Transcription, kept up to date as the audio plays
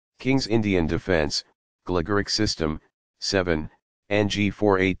King's Indian Defense, Gligoric System, 7,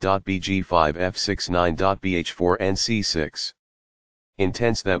 ng48.bg5 f69.bh4 and c6.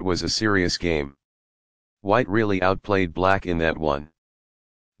 Intense. That was a serious game. White really outplayed Black in that one.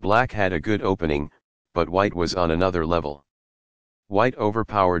 Black had a good opening, but White was on another level. White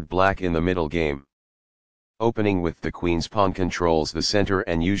overpowered Black in the middle game. Opening with the Queen's pawn controls the center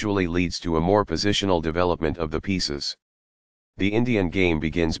and usually leads to a more positional development of the pieces. The Indian game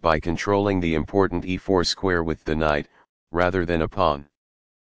begins by controlling the important e4 square with the knight, rather than a pawn.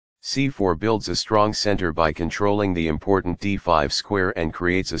 c4 builds a strong center by controlling the important d5 square and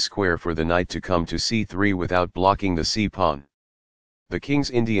creates a square for the knight to come to c3 without blocking the c pawn. The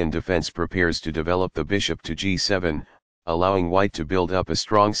King's Indian defense prepares to develop the bishop to g7, allowing White to build up a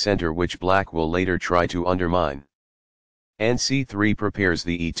strong center which Black will later try to undermine. And c3 prepares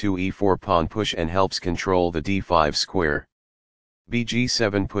the e2-e4 pawn push and helps control the d5 square.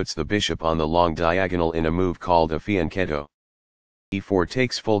 bg7 puts the bishop on the long diagonal in a move called a fianchetto. e4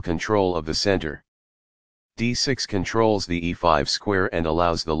 takes full control of the center. d6 controls the e5 square and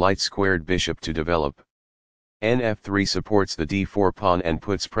allows the light-squared bishop to develop. Nf3 supports the d4 pawn and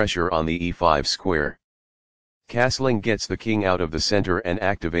puts pressure on the e5 square. Castling gets the king out of the center and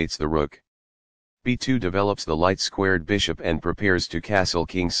activates the rook. b2 develops the light-squared bishop and prepares to castle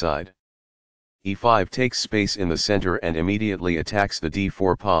kingside. e5 takes space in the center and immediately attacks the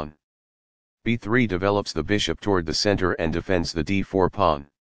d4 pawn. b3 develops the bishop toward the center and defends the d4 pawn.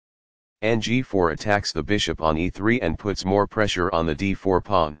 And g4 attacks the bishop on e3 and puts more pressure on the d4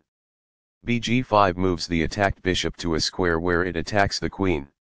 pawn. bg5 moves the attacked bishop to a square where it attacks the queen.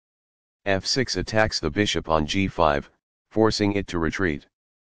 f6 attacks the bishop on g5, forcing it to retreat.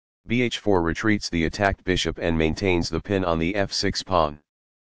 bh4 retreats the attacked bishop and maintains the pin on the f6 pawn.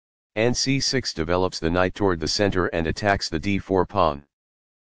 And c6 develops the knight toward the center and attacks the d4 pawn.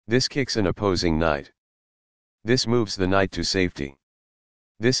 This kicks an opposing knight. This moves the knight to safety.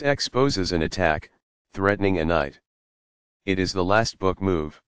 This exposes an attack, threatening a knight. It is the last book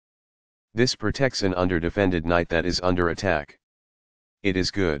move. This protects an underdefended knight that is under attack. It is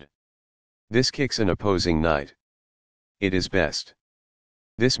good. This kicks an opposing knight. It is best.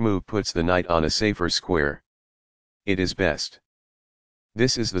 This move puts the knight on a safer square. It is best.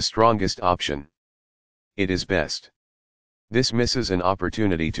 This is the strongest option. It is best. This misses an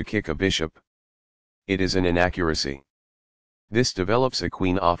opportunity to kick a bishop. It is an inaccuracy. This develops a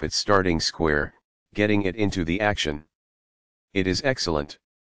queen off its starting square, getting it into the action. It is excellent.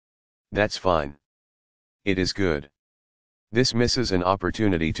 That's fine. It is good. This misses an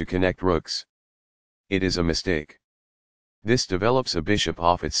opportunity to connect rooks. It is a mistake. This develops a bishop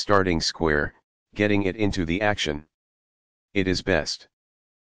off its starting square, getting it into the action. It is best.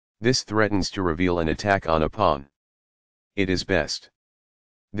 This threatens to reveal an attack on a pawn. It is best.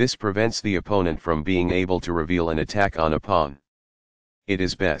 This prevents the opponent from being able to reveal an attack on a pawn. It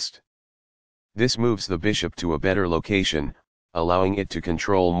is best. This moves the bishop to a better location, allowing it to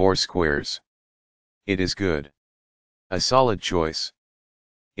control more squares. It is good. A solid choice.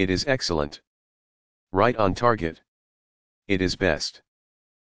 It is excellent. Right on target. It is best.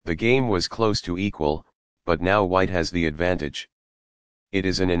 The game was close to equal, but now White has the advantage. It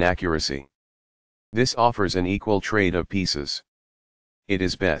is an inaccuracy. This offers an equal trade of pieces. It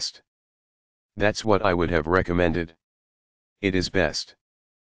is best. That's what I would have recommended. It is best.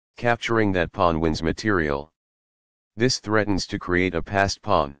 Capturing that pawn wins material. This threatens to create a passed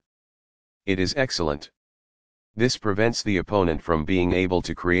pawn. It is excellent. This prevents the opponent from being able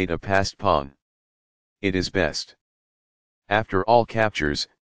to create a passed pawn. It is best. After all captures,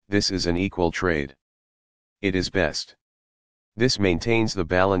 this is an equal trade. It is best. This maintains the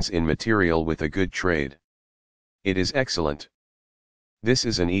balance in material with a good trade. It is excellent. This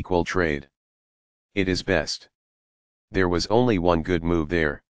is an equal trade. It is best. There was only one good move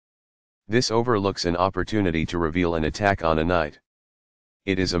there. This overlooks an opportunity to reveal an attack on a knight.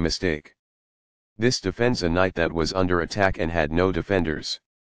 It is a mistake. This defends a knight that was under attack and had no defenders.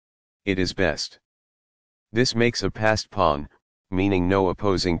 It is best. This makes a passed pawn, meaning no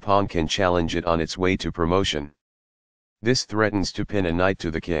opposing pawn can challenge it on its way to promotion. This threatens to pin a knight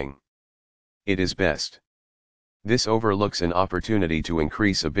to the king. It is best. This overlooks an opportunity to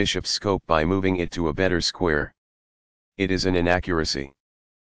increase a bishop's scope by moving it to a better square. It is an inaccuracy.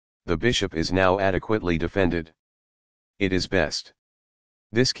 The bishop is now adequately defended. It is best.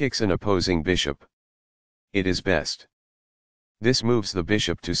 This kicks an opposing bishop. It is best. This moves the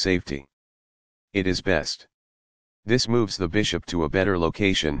bishop to safety. It is best. This moves the bishop to a better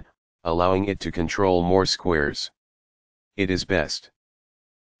location, allowing it to control more squares. It is best.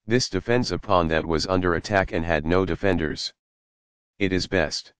 This defends a pawn that was under attack and had no defenders. It is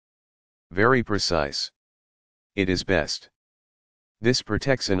best. Very precise. It is best. This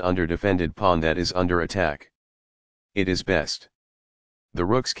protects an underdefended pawn that is under attack. It is best. The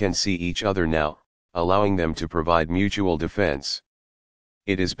rooks can see each other now, allowing them to provide mutual defense.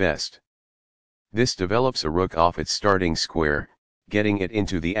 It is best. This develops a rook off its starting square, getting it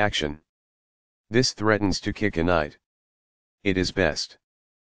into the action. This threatens to kick a knight. It is best.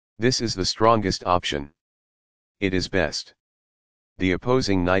 This is the strongest option. It is best. The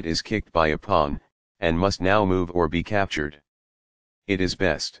opposing knight is kicked by a pawn, and must now move or be captured. It is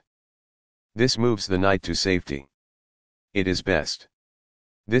best. This moves the knight to safety. It is best.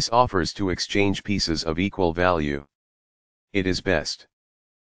 This offers to exchange pieces of equal value. It is best.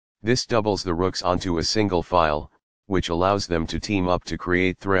 This doubles the rooks onto a single file, which allows them to team up to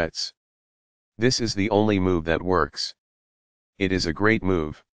create threats. This is the only move that works. It is a great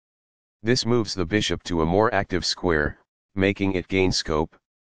move. This moves the bishop to a more active square, making it gain scope.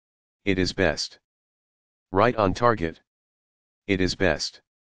 It is best. Right on target. It is best.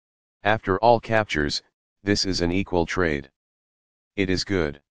 After all captures, this is an equal trade. It is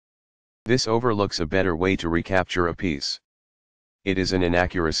good. This overlooks a better way to recapture a piece. It is an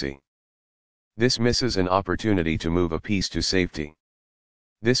inaccuracy. This misses an opportunity to move a piece to safety.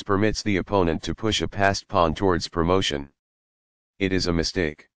 This permits the opponent to push a passed pawn towards promotion. It is a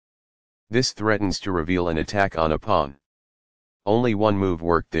mistake. This threatens to reveal an attack on a pawn. Only one move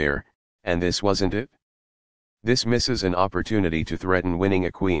worked there, and this wasn't it? This misses an opportunity to threaten winning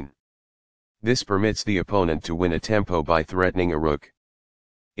a queen. This permits the opponent to win a tempo by threatening a rook.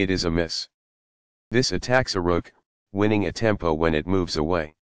 It is a miss. This attacks a rook, winning a tempo when it moves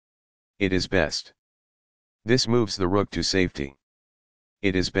away. It is best. This moves the rook to safety.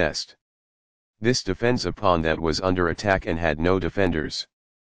 It is best. This defends a pawn that was under attack and had no defenders.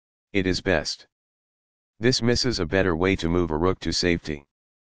 It is best. This misses a better way to move a rook to safety.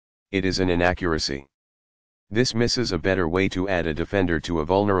 It is an inaccuracy. This misses a better way to add a defender to a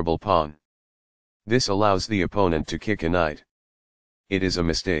vulnerable pawn. This allows the opponent to kick a knight. It is a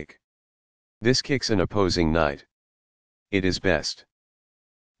mistake. This kicks an opposing knight. It is best.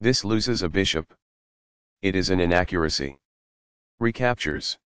 This loses a bishop. It is an inaccuracy.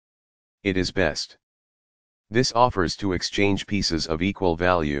 Recaptures. It is best. This offers to exchange pieces of equal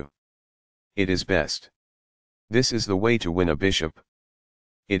value. It is best. This is the way to win a bishop.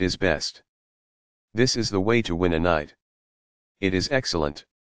 It is best. This is the way to win a knight. It is excellent.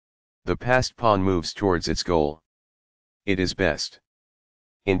 The passed pawn moves towards its goal. It is best.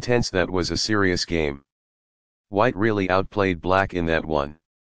 Intense. That was a serious game. White really outplayed Black in that one.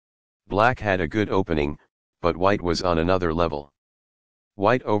 Black had a good opening, but White was on another level.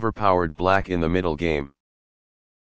 White overpowered Black in the middle game.